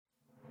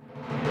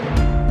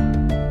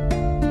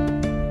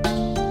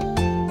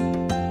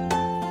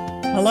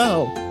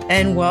Hello,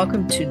 and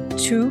welcome to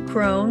Two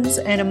Crones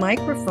and a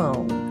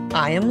Microphone.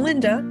 I am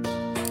Linda.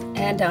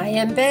 And I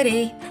am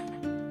Betty.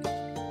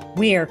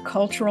 We are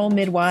cultural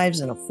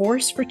midwives and a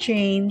force for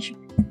change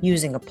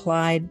using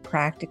applied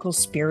practical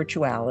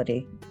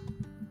spirituality.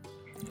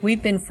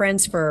 We've been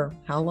friends for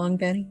how long,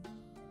 Betty?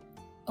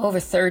 Over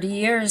 30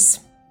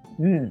 years.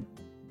 Time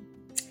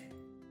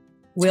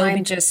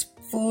Just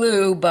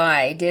flew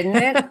by, didn't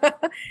it?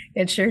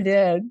 It sure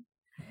did.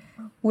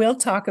 We'll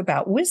talk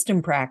about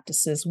wisdom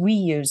practices we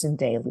use in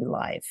daily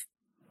life.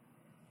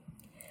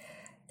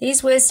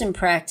 These wisdom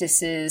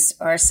practices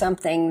are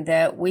something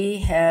that we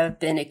have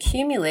been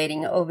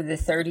accumulating over the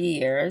 30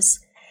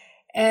 years,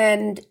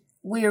 and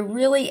we are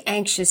really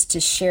anxious to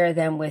share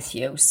them with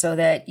you so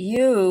that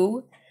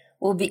you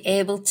will be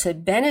able to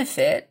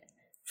benefit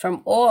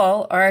from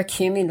all our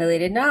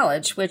accumulated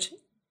knowledge, which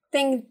I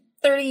think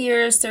 30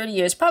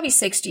 years, probably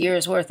 60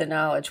 years worth of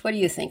knowledge. What do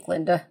you think,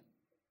 Linda?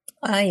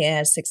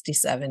 Yeah, 60,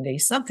 70,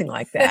 something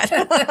like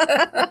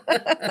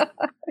that.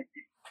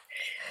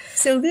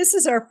 So this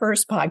is our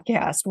first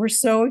podcast. We're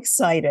so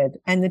excited.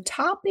 And the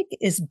topic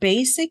is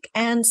basic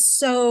and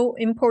so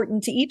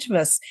important to each of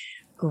us.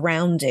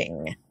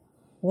 Grounding.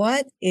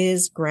 What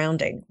is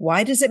grounding?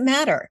 Why does it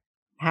matter?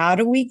 How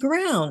do we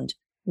ground?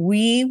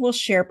 We will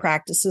share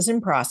practices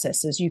and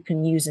processes you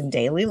can use in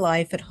daily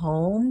life at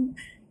home,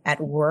 at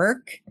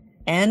work,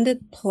 and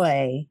at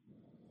play.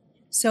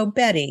 So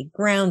Betty,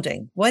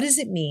 grounding, what does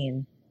it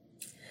mean?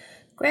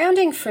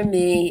 Grounding for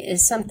me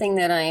is something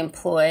that I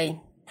employ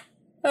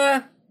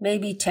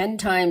maybe 10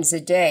 times a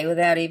day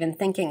without even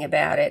thinking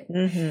about it.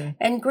 Mm-hmm.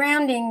 And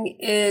grounding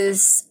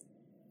is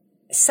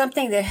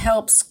something that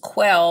helps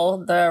quell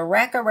the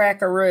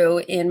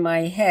racka-rackaroo in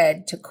my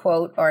head, to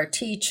quote our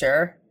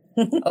teacher,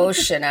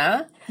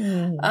 Oshana.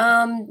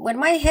 When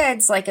my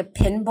head's like a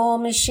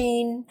pinball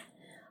machine,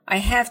 I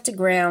have to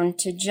ground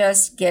to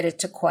just get it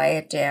to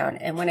quiet down.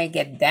 And when I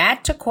get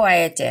that to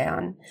quiet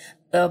down,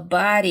 the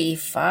body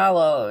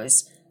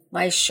follows.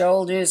 My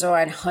shoulders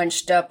aren't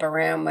hunched up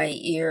around my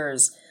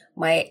ears.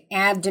 My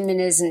abdomen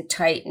isn't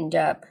tightened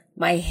up.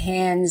 My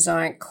hands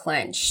aren't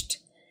clenched.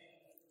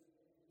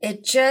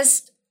 It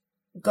just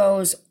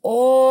goes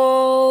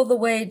all the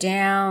way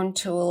down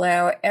to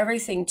allow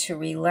everything to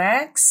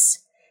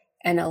relax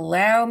and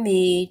allow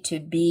me to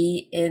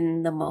be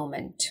in the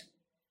moment.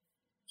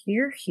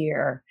 Hear,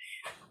 hear.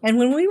 And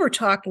when we were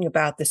talking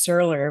about this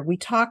earlier, we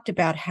talked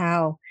about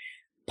how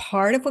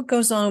part of what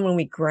goes on when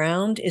we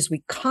ground is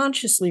we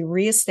consciously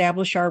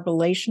reestablish our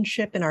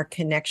relationship and our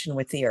connection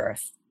with the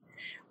earth.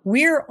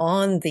 We're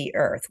on the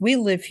earth. We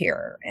live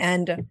here.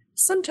 And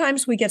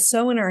sometimes we get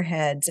so in our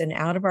heads and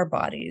out of our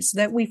bodies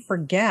that we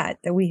forget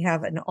that we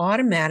have an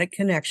automatic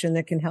connection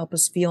that can help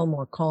us feel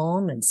more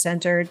calm and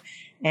centered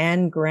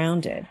and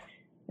grounded.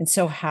 And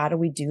so how do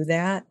we do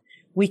that?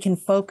 We can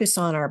focus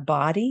on our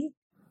body,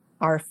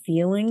 our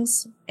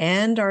feelings,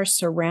 and our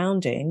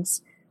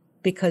surroundings,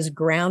 because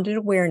grounded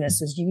awareness,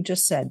 as you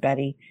just said,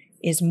 Betty,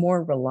 is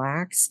more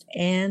relaxed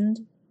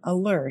and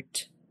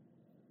alert.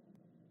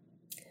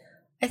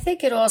 I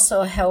think it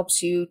also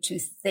helps you to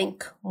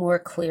think more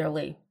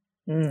clearly.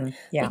 Yeah.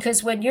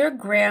 Because when you're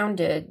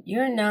grounded,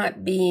 you're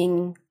not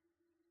being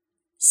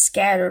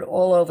scattered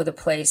all over the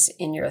place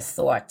in your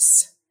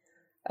thoughts.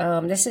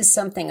 This is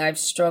something I've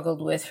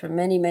struggled with for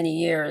many, many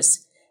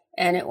years.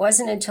 And it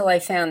wasn't until I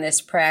found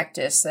this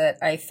practice that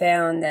I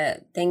found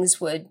that things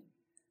would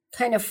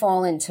kind of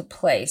fall into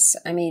place.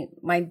 I mean,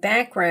 my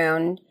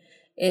background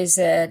is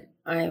that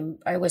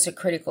I was a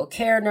critical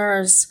care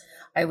nurse.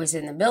 I was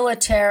in the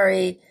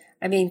military.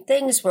 I mean,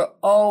 things were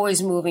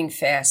always moving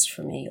fast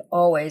for me,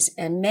 always,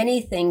 and many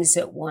things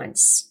at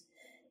once.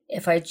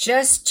 If I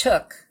just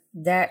took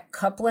that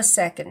couple of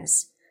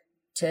seconds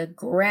to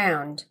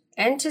ground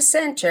and to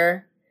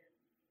center,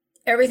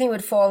 everything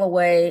would fall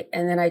away,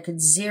 and then I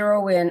could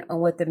zero in on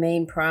what the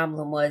main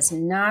problem was,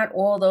 not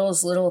all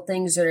those little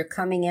things that are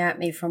coming at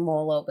me from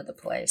all over the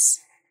place.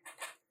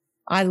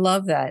 I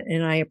love that,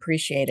 and I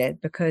appreciate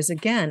it because,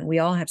 again, we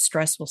all have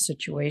stressful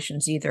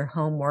situations, either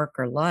home, work,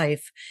 or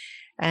life.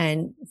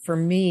 And for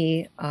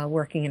me,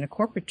 working in a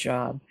corporate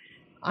job,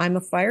 I'm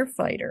a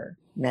firefighter,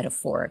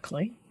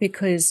 metaphorically,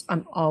 because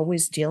I'm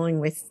always dealing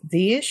with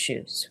the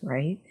issues,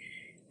 right?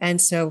 And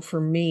so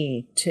for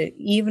me to,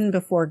 even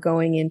before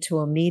going into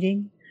a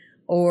meeting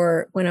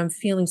or when I'm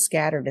feeling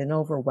scattered and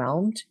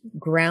overwhelmed,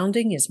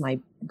 grounding is my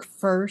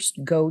first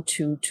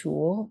go-to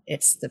tool.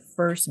 It's the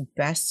first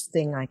best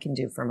thing I can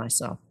do for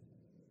myself.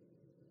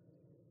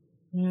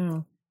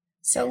 Yeah.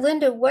 So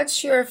Linda,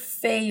 what's your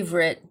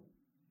favorite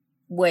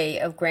way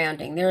of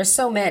grounding? There are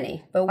so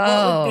many, but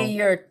what would be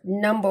your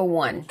number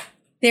one?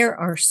 There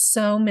are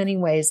so many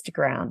ways to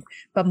ground,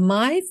 but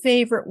my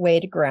favorite way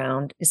to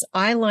ground is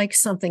I like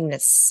something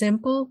that's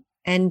simple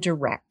and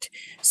direct.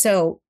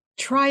 So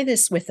try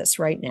this with us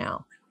right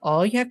now.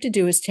 All you have to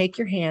do is take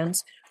your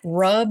hands,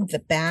 rub the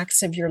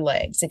backs of your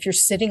legs. If you're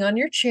sitting on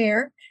your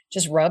chair,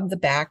 just rub the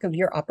back of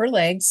your upper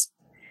legs.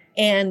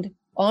 And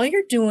all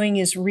you're doing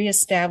is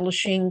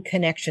reestablishing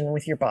connection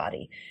with your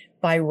body.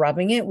 By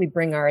rubbing it, we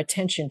bring our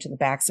attention to the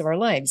backs of our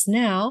legs.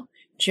 Now,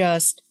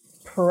 just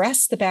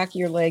press the back of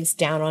your legs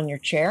down on your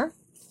chair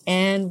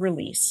and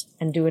release.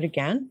 And do it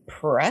again.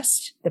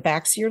 Press the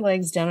backs of your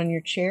legs down on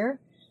your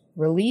chair.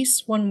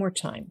 Release one more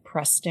time.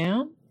 Press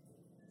down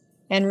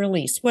and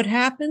release. What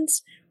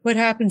happens? What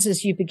happens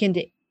is you begin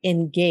to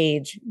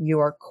engage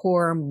your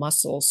core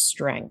muscle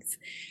strength.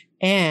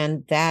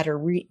 And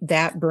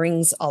that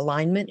brings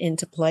alignment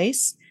into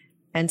place.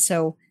 And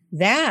so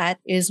that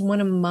is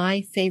one of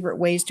my favorite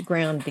ways to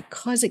ground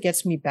because it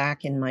gets me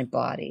back in my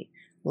body.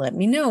 Let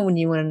me know when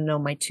you want to know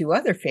my 2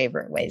 other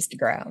favorite ways to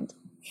ground.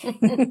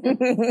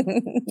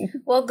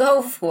 Well,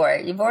 go for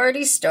it. You've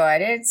already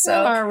started.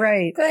 So all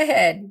right. Go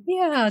ahead.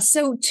 Yeah.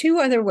 So 2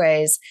 other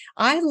ways.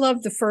 I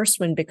love the first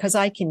one because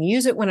I can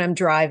use it when I'm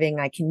driving.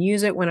 I can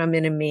use it when I'm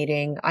in a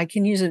meeting. I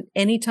can use it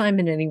anytime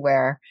and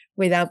anywhere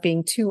without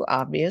being too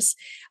obvious.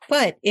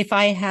 But if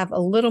I have a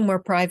little more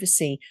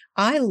privacy,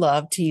 I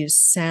love to use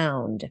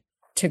sound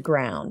to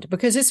ground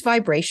because it's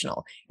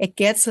vibrational. It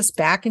gets us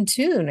back in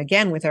tune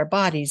again with our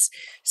bodies.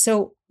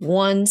 So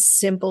one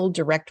simple,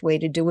 direct way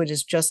to do it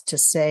is just to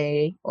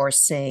say or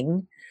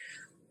sing,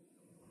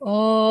 oh,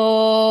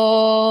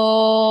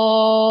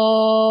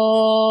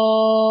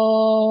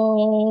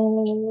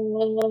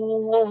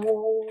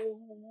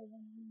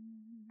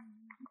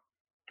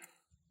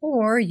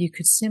 or you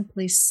could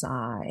simply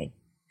sigh.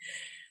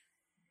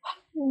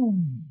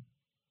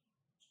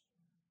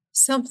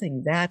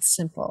 Something that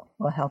simple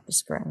will help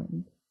us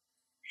ground.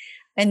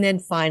 And then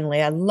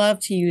finally, I love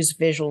to use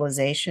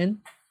visualization.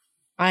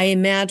 I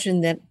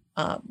imagine that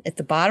at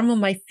the bottom of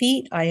my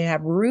feet, I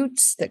have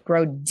roots that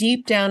grow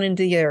deep down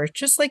into the earth,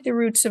 just like the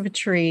roots of a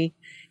tree,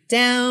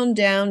 down,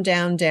 down,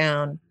 down,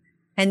 down.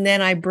 And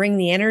then I bring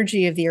the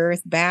energy of the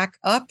earth back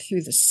up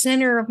through the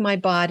center of my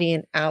body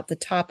and out the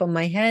top of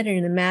my head.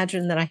 And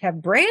imagine that I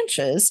have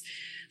branches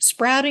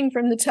sprouting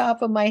from the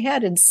top of my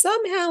head. And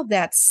somehow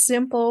that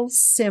simple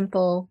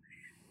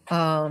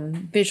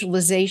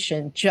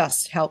visualization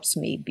just helps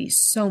me be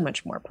so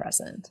much more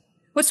present.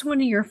 What's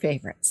one of your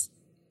favorites?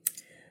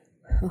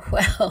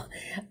 Well,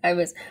 I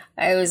was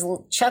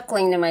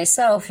chuckling to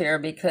myself here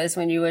because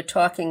when you were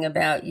talking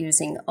about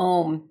using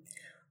Om,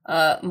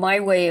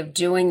 my way of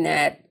doing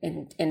that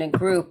in a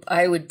group,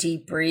 I would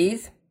deep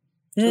breathe,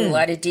 do a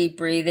lot of deep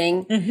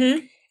breathing,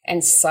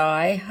 and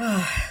sigh.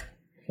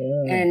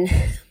 And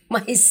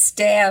my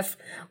staff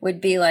would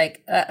be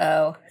like,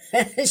 uh-oh,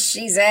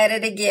 she's at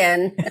it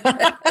again.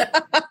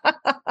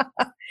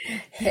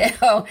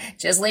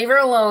 Just leave her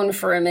alone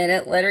for a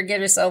minute. Let her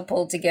get herself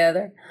pulled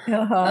together.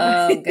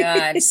 Oh,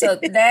 God. So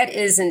that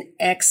is an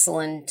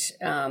excellent,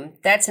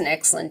 that's an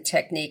excellent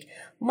technique.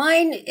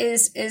 Mine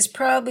is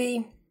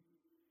probably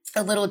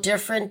a little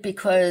different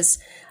because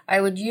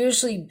I would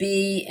usually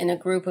be in a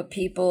group of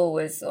people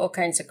with all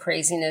kinds of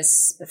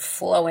craziness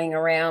flowing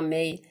around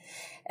me.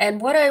 And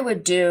what I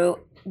would do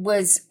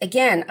was,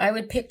 again, I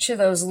would picture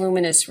those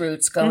luminous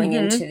roots going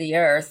into the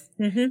earth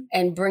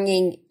and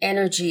bringing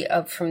energy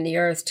up from the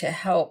earth to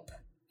help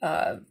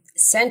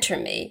center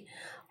me.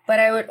 But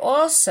I would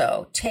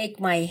also take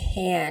my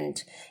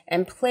hand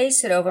and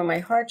place it over my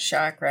heart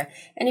chakra.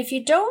 And if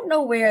you don't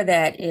know where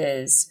that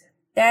is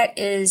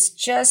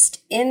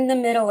just in the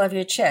middle of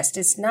your chest.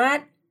 It's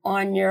not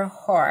on your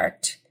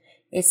heart.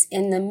 It's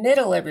in the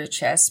middle of your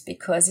chest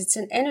because it's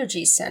an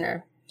energy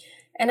center.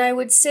 And I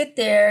would sit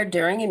there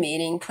during a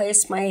meeting,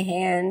 place my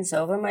hands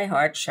over my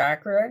heart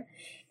chakra,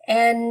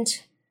 and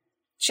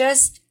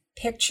just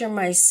picture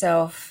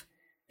myself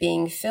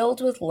being filled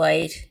with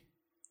light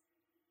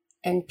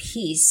and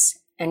peace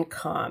and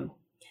calm.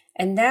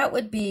 And that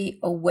would be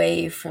a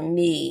way for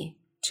me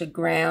to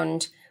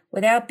ground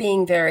without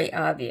being very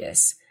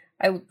obvious.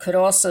 I could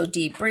also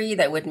deep breathe.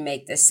 I wouldn't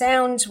make the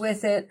sounds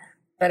with it,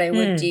 but I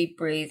would deep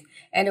breathe.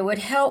 And it would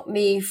help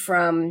me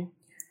from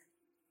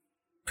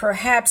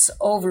perhaps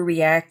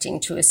overreacting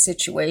to a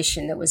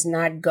situation that was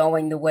not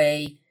going the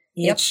way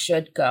it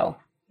should go.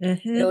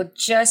 It'll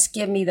just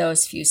give me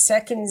those few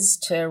seconds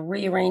to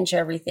rearrange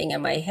everything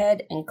in my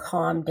head and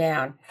calm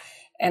down.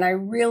 And I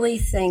really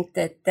think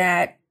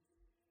that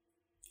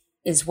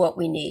is what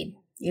we need.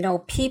 You know,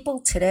 people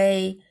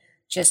today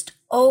just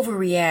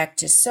overreact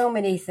to so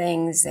many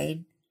things.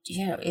 They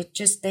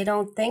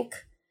don't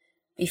think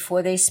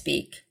before they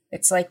speak.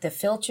 It's like the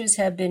filters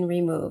have been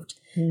removed.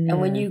 And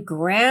when you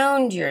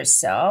ground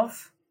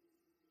yourself,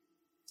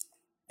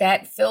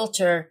 that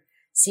filter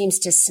seems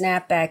to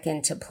snap back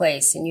into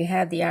place and you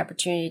have the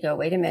opportunity to go,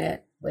 wait a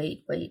minute,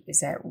 wait, is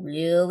that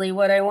really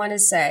what I want to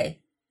say?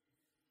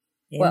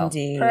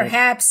 Indeed. Well,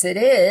 perhaps it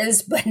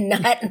is, but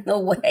not in the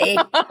way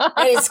that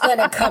it's going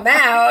to come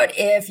out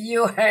if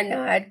you are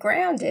not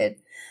grounded.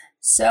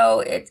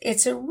 So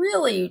it's a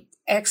really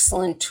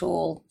excellent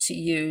tool to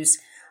use.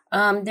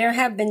 There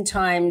have been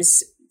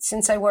times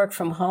since I work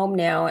from home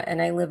now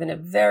and I live in a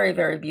very,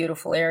 very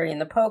beautiful area in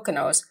the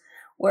Poconos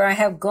where I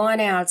have gone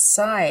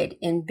outside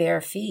in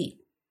bare feet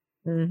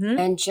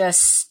and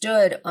just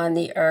stood on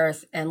the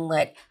earth and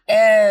let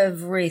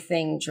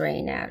everything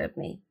drain out of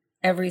me.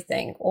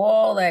 Everything,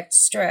 all that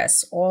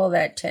stress, all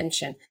that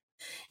tension.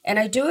 And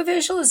I do a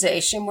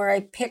visualization where I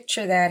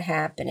picture that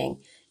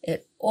happening.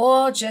 It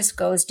all just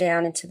goes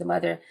down into the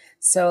mother.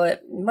 So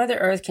Mother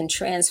Earth can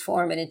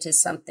transform it into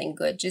something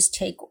good. Just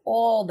take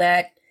all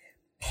that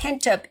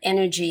pent up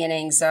energy and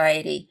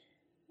anxiety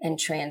and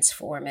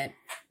transform it.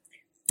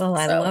 Well,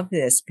 I love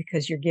this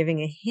because you're giving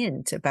a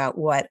hint about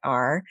what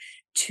our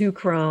Two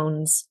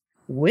Crones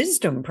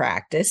wisdom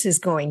practice is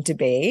going to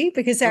be,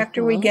 because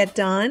after we get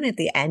done at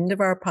the end of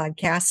our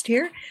podcast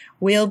here,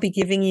 we'll be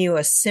giving you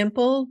a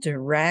simple,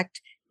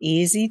 direct,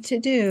 easy to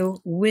do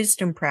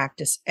wisdom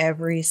practice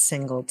every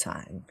single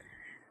time.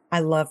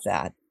 I love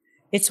that.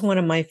 It's one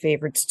of my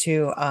favorites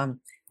too.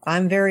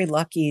 I'm very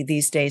lucky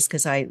these days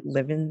because I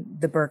live in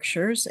the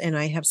Berkshires and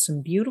I have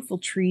some beautiful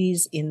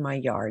trees in my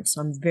yard.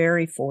 So I'm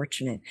very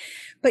fortunate.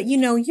 But you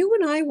know, you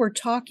and I were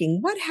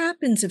talking, what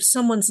happens if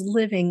someone's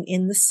living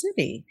in the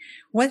city?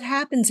 What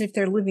happens if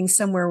they're living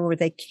somewhere where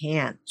they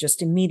can't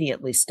just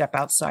immediately step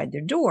outside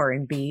their door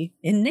and be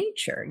in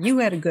nature? You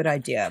had a good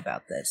idea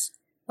about this.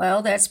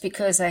 Well, that's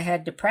because I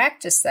had to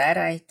practice that.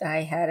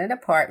 I had an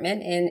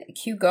apartment in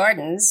Kew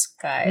Gardens,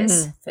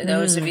 guys. For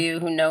those of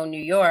you who know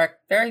New York,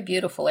 very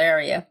beautiful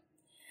area.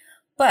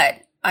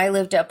 But I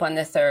lived up on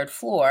the 3rd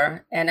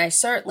floor, and I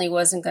certainly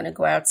wasn't going to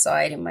go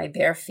outside in my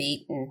bare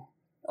feet. And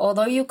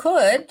although you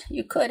could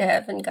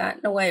have and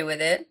gotten away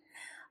with it.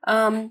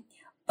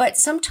 But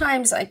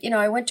sometimes,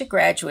 I went to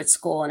graduate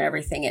school and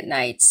everything at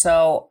night.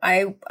 So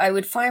I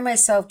would find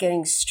myself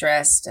getting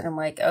stressed, and I'm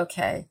like,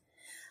 okay.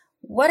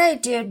 What I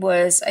did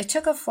was I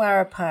took a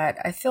flower pot,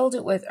 I filled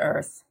it with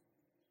earth.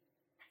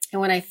 And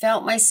when I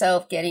felt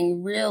myself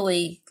getting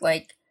really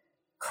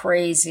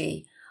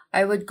crazy,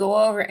 I would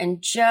go over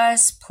and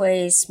just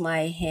place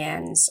my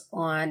hands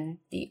on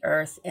the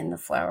earth in the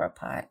flower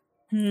pot.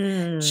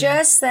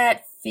 Just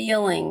that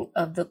feeling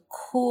of the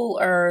cool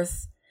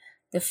earth,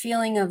 the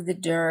feeling of the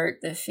dirt,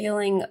 the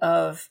feeling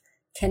of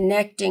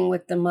connecting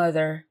with the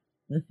mother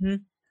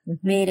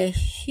made a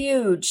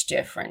huge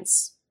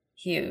difference.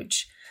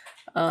 Huge.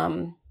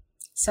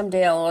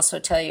 Someday I'll also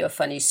tell you a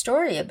funny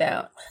story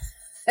about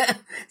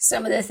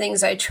some of the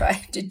things I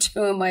tried to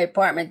do in my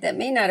apartment that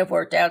may not have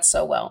worked out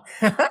so well.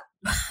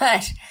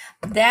 But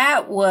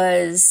that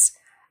was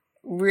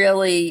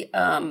really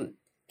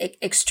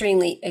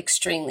extremely,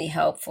 extremely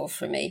helpful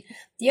for me.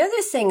 The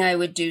other thing I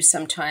would do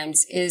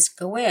sometimes is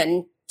go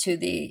in to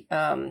the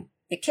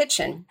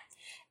kitchen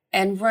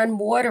and run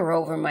water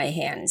over my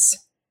hands.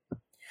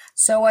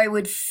 So I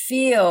would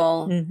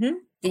feel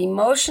the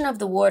motion of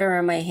the water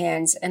on my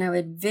hands, and I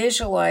would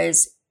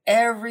visualize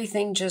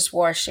everything just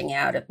washing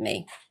out of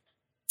me.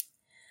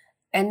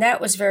 And that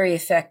was very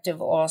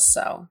effective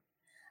also.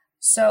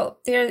 So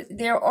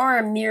there are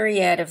a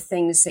myriad of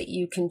things that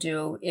you can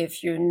do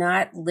if you're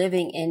not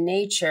living in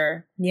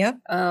nature,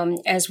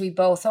 as we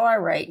both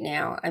are right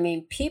now. I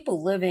mean,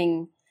 people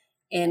living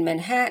in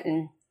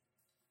Manhattan,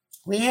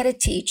 we had a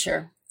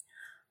teacher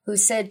who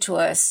said to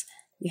us,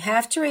 you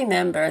have to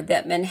remember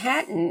that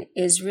Manhattan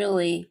is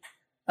really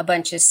a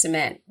bunch of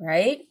cement,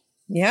 right?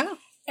 Yeah.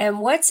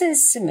 And what's in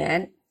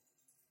cement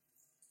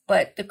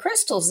but the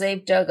crystals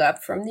they've dug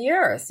up from the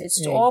earth?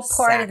 It's all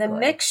part of the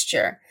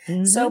mixture.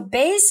 So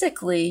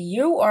basically,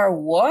 you are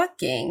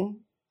walking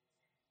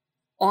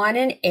on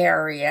an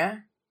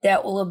area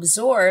that will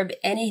absorb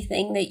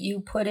anything that you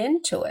put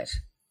into it.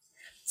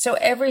 So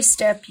every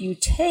step you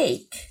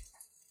take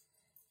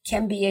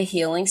can be a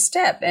healing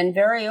step. And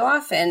very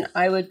often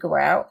I would go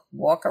out,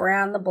 walk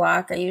around the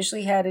block. I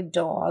usually had a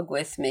dog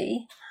with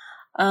me.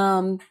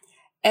 And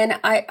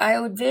I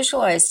would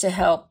visualize to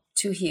help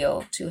to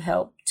heal, to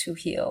help to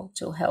heal,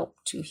 to help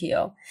to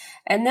heal.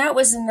 And that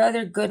was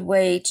another good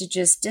way to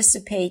just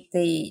dissipate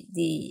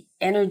the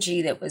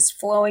energy that was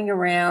flowing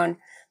around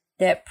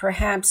that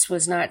perhaps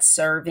was not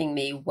serving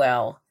me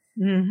well.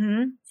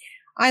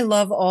 I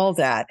love all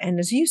that. And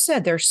as you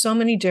said, there's so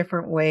many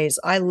different ways.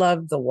 I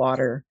love the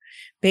water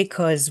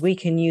because we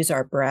can use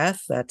our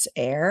breath. That's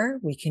air.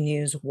 We can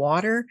use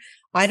water.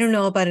 I don't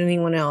know about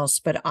anyone else,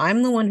 but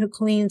I'm the one who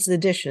cleans the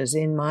dishes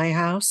in my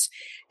house.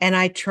 And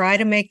I try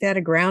to make that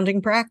a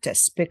grounding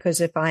practice because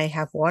if I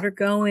have water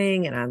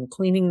going and I'm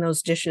cleaning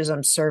those dishes,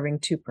 I'm serving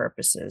two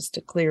purposes: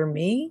 to clear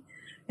me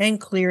and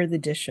clear the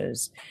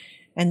dishes.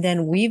 And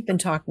then we've been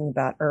talking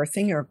about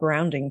earthing or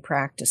grounding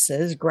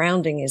practices.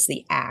 Grounding is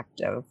the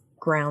act of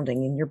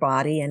grounding in your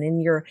body and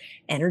in your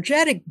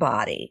energetic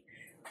body.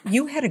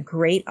 You had a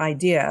great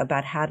idea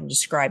about how to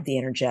describe the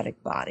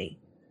energetic body.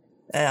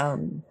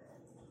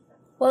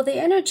 Well, the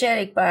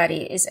energetic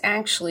body is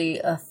actually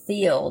a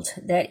field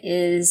that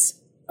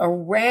is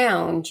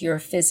around your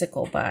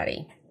physical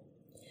body.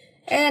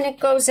 And it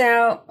goes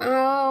out,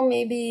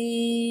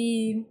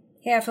 maybe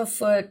half a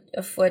foot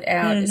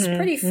out. It's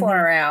pretty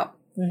far out.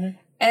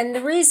 And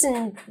the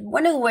reason,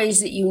 one of the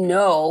ways that you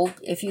know,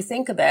 if you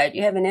think about it,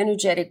 you have an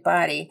energetic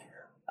body.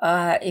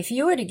 If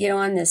you were to get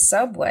on this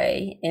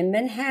subway in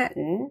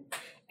Manhattan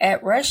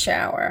at rush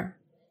hour,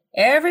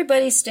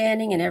 everybody's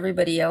standing in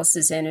everybody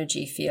else's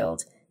energy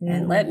field.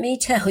 And let me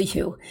tell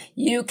you,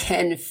 you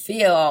can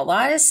feel a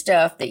lot of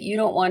stuff that you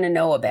don't want to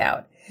know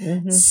about.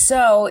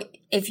 So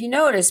if you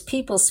notice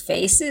people's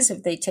faces,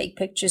 if they take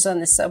pictures on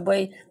the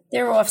subway,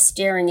 they're off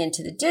staring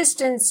into the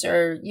distance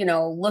or,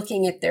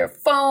 looking at their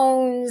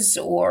phones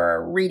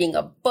or reading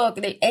a book,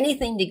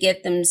 anything to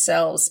get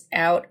themselves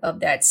out of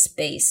that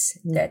space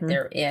that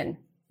they're in.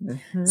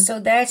 Mm-hmm. So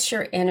that's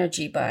your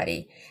energy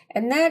body.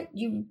 And that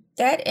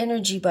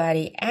energy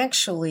body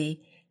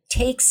actually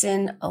takes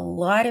in a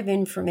lot of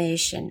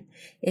information.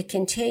 It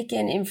can take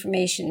in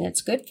information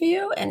that's good for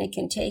you, and it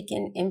can take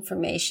in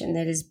information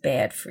that is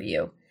bad for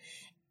you.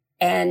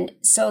 And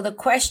so the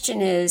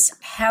question is,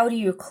 how do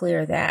you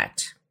clear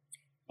that?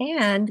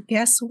 And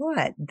guess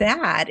what?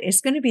 That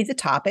is going to be the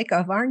topic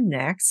of our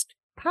next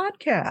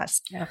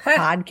podcast.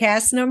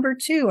 Podcast number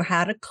 2,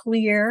 how to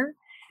clear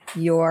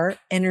your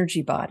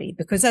energy body,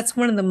 because that's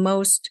one of the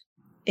most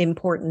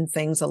important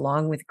things,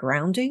 along with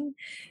grounding,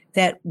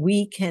 that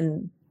we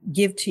can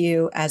give to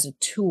you as a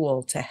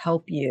tool to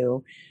help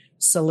you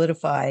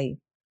solidify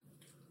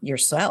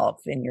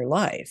yourself in your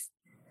life.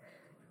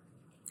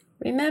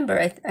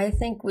 Remember, I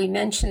think we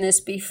mentioned this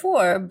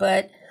before,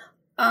 but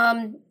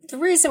the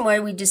reason why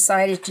we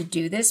decided to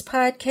do this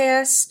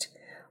podcast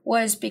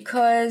was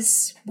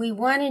because we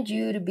wanted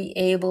you to be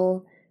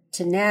able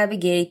to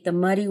navigate the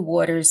muddy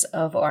waters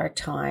of our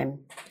time.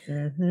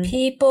 Mm-hmm.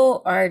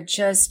 People are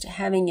just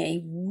having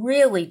a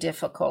really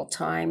difficult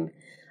time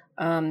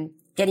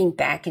getting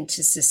back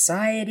into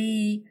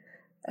society,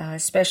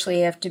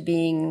 especially after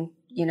being,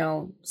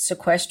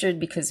 sequestered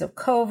because of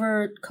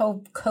COVID.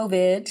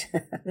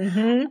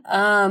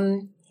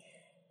 Mm-hmm.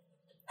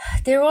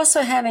 They're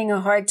also having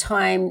a hard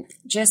time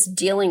just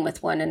dealing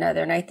with one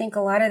another. And I think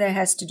a lot of that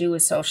has to do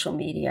with social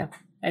media.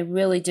 I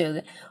really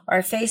do.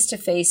 Our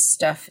face-to-face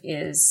stuff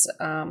is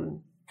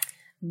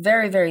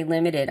very, very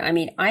limited. I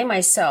mean,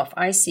 I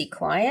see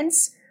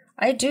clients.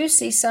 I do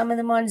see some of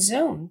them on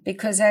Zoom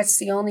because that's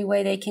the only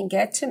way they can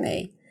get to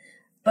me.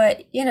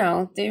 But,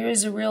 there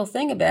is a real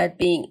thing about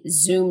being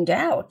zoomed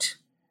out.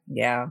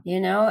 Yeah.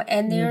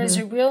 And there is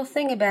a real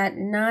thing about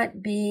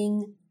not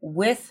being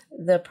with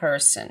the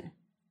person.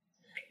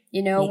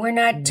 We're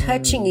not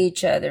touching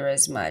each other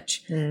as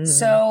much. Mm.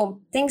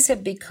 So things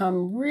have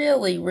become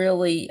really,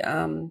 really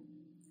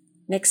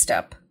mixed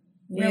up.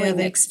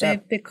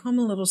 They've become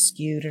a little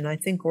skewed. And I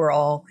think we're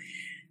all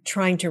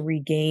trying to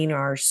regain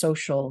our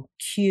social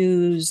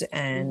cues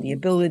and the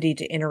ability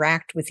to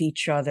interact with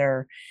each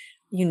other.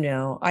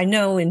 I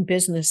know in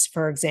business,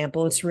 for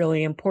example, it's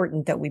really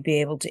important that we be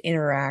able to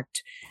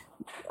interact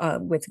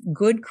with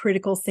good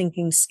critical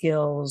thinking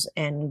skills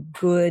and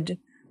good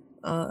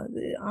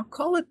I'll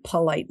call it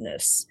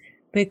politeness,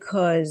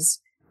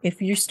 because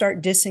if you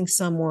start dissing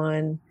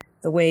someone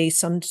the way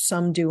some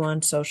do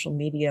on social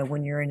media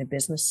when you're in a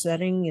business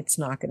setting, it's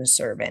not going to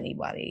serve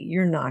anybody.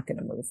 You're not going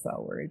to move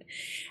forward.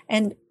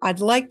 And I'd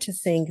like to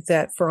think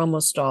that for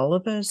almost all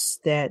of us,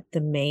 that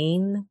the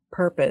main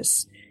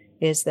purpose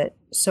is that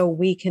so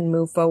we can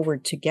move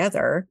forward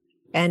together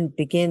and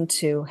begin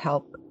to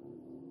help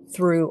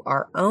through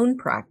our own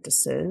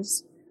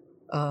practices,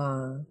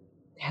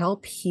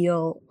 help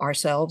heal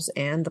ourselves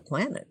and the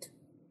planet.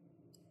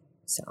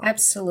 So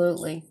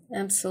absolutely.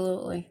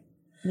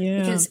 Yeah.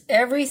 Because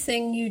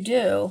everything you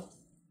do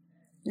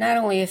not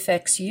only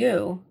affects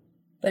you,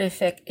 but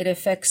it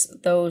affects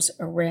those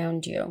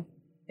around you.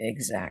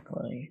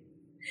 Exactly.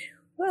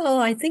 Well,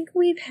 I think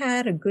we've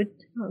had a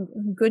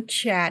good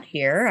chat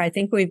here. I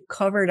think we've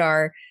covered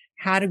our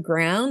how to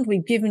ground.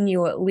 We've given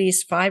you at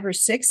least 5 or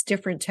 6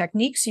 different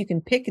techniques you can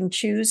pick and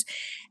choose.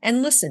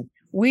 And listen,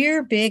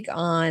 we're big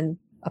on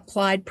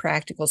applied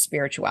practical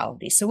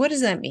spirituality. So what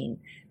does that mean?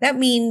 That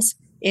means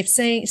if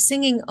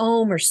singing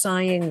Om or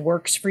sighing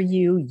works for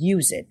you,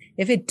 use it.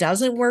 If it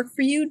doesn't work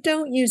for you,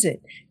 don't use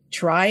it.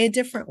 Try a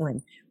different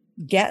one.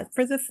 Get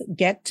to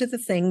the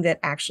thing that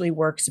actually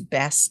works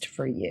best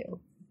for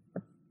you.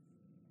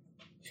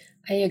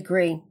 I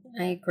agree.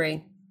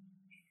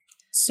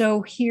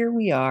 So here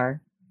we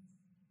are.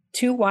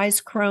 2 wise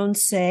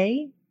crones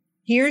say,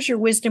 here's your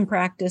wisdom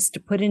practice to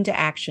put into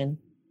action.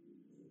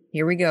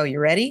 Here we go. You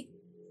ready?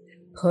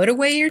 Put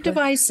away your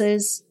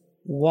devices,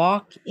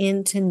 walk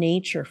into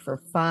nature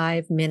for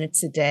 5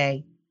 minutes a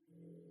day.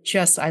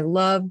 I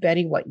love,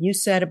 Betty, what you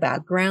said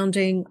about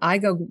grounding. I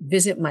go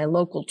visit my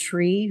local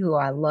tree, who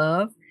I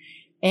love,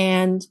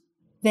 and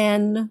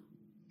then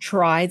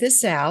try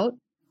this out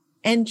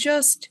and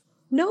just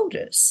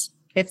notice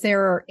if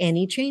there are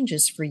any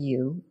changes for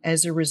you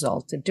as a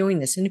result of doing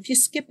this. And if you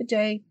skip a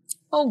day,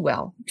 oh,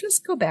 well,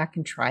 just go back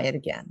and try it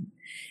again.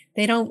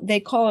 They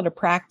call it a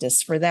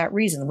practice for that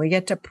reason. We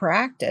get to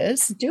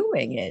practice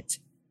doing it.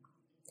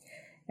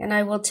 And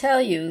I will tell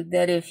you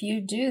that if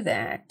you do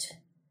that,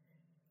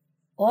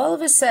 all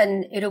of a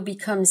sudden it'll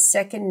become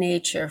second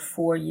nature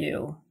for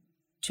you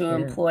to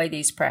employ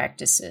these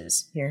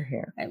practices.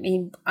 Here. I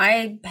mean,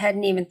 I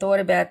hadn't even thought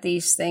about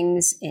these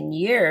things in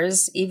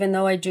years, even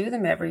though I do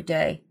them every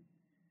day.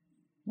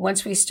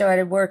 Once we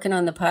started working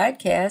on the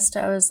podcast,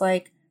 I was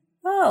like,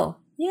 oh,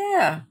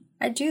 yeah,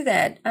 I do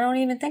that. I don't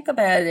even think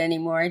about it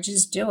anymore. I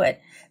just do it.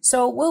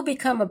 So it will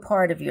become a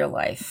part of your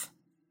life.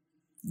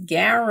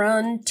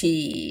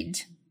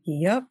 Guaranteed.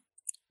 Yep.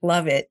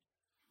 Love it.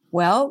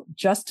 Well,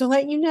 just to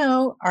let you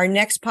know, our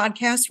next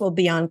podcast will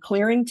be on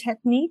clearing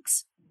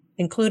techniques,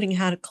 including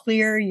how to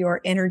clear your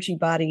energy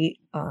body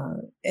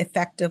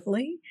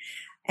effectively.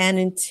 And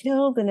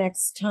until the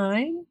next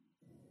time,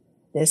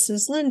 this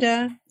is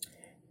Linda.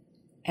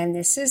 And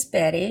this is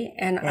Betty.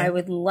 And I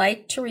would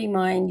like to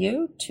remind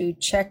you to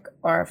check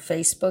our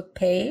Facebook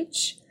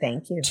page.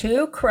 Thank you.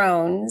 2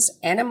 crones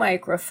and a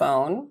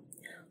microphone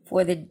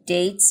for the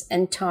dates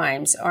and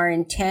times. Our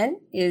intent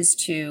is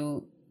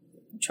to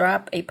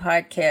drop a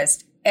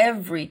podcast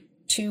every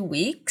 2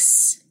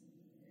 weeks.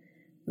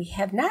 We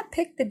have not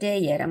picked the day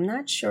yet. I'm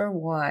not sure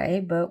why,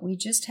 but we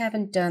just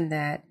haven't done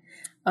that.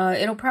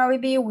 It'll probably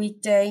be a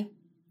weekday,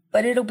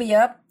 but it'll be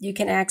up. You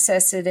can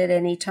access it at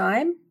any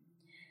time.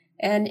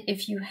 And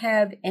if you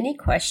have any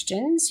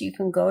questions, you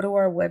can go to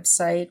our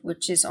website,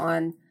 which is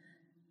on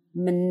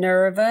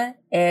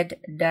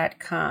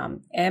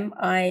minervaed.com,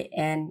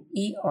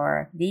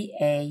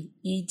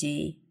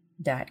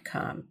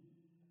 minervaed.com.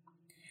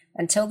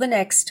 Until the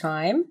next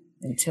time.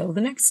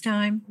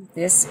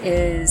 This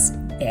is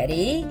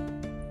Betty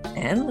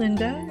and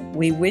Linda.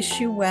 We wish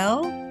you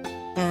well,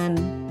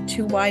 and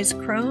 2 wise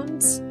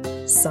crones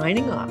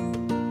signing off.